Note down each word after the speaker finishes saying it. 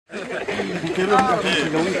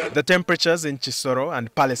The temperatures in Kisoro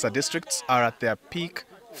and Pallisa districts are at their peak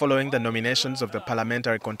following the nominations of the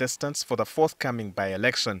parliamentary contestants for the forthcoming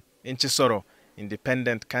by-election. In Kisoro,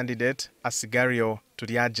 independent candidate Asigario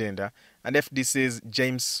Turiagenda and FDC's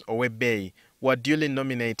James Owebei were duly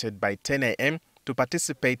nominated by 10 a.m. to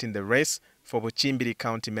participate in the race for Bukimbiri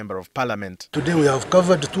County Member of Parliament. Today we have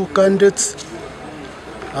covered 2 candidates.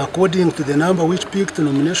 According to the number which picked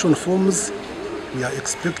nomination forms, we are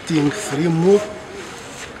expecting 3 more.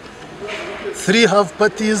 3 have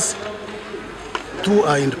parties, 2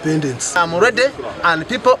 are independents. I'm ready, and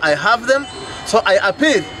people, I have them. So I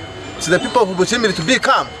appeal to the people of Bukimbiri to be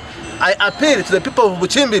calm. I appeal to the people of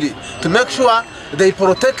Bukimbiri to make sure they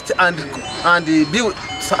protect and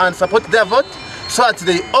support their vote, so that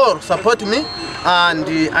they all support me and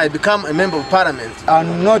I become a member of parliament.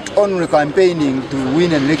 I'm not only campaigning to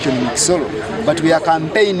win an election in Kisoro, but we are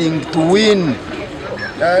campaigning to win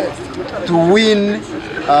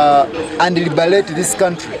and liberate this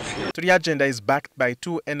country. Turiagenda is backed by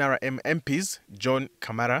 2 NRM MPs, John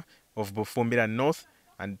Kamara of Bufumbira North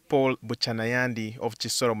and Paul Buchanayandi of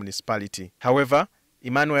Kisoro Municipality. However,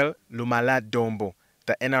 Emmanuel Lumala Dombo,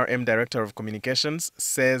 the NRM Director of Communications,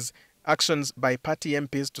 says actions by party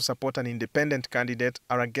MPs to support an independent candidate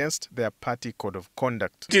are against their party code of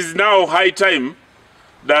conduct. It is now high time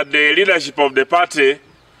that the leadership of the party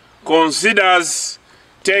considers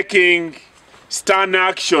taking stern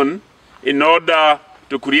action in order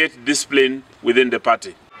to create discipline within the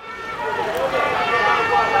party.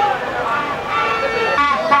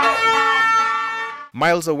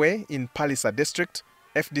 Miles away in Pallisa district,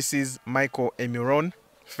 FDC's Michael Emiron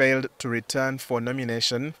failed to return for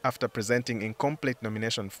nomination after presenting incomplete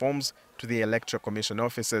nomination forms to the Electoral Commission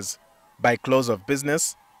offices. By close of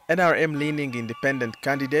business, NRM-leaning independent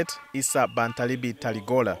candidate Issa Bantalibi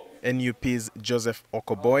Taligola, NUP's Joseph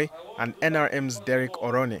Okoboy, and NRM's Derek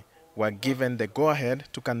Orone were given the go-ahead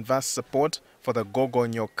to canvass support for the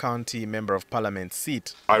Gogonyo County Member of Parliament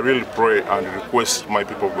seat. I really pray and request my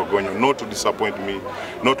people of Gogonyo not to disappoint me,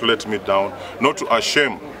 not to let me down, not to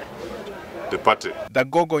shame the party. The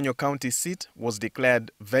Gogonyo County seat was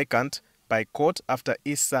declared vacant by court after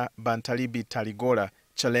Issa Bantalibi Taligola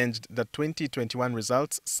challenged the 2021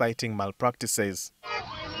 results, citing malpractices.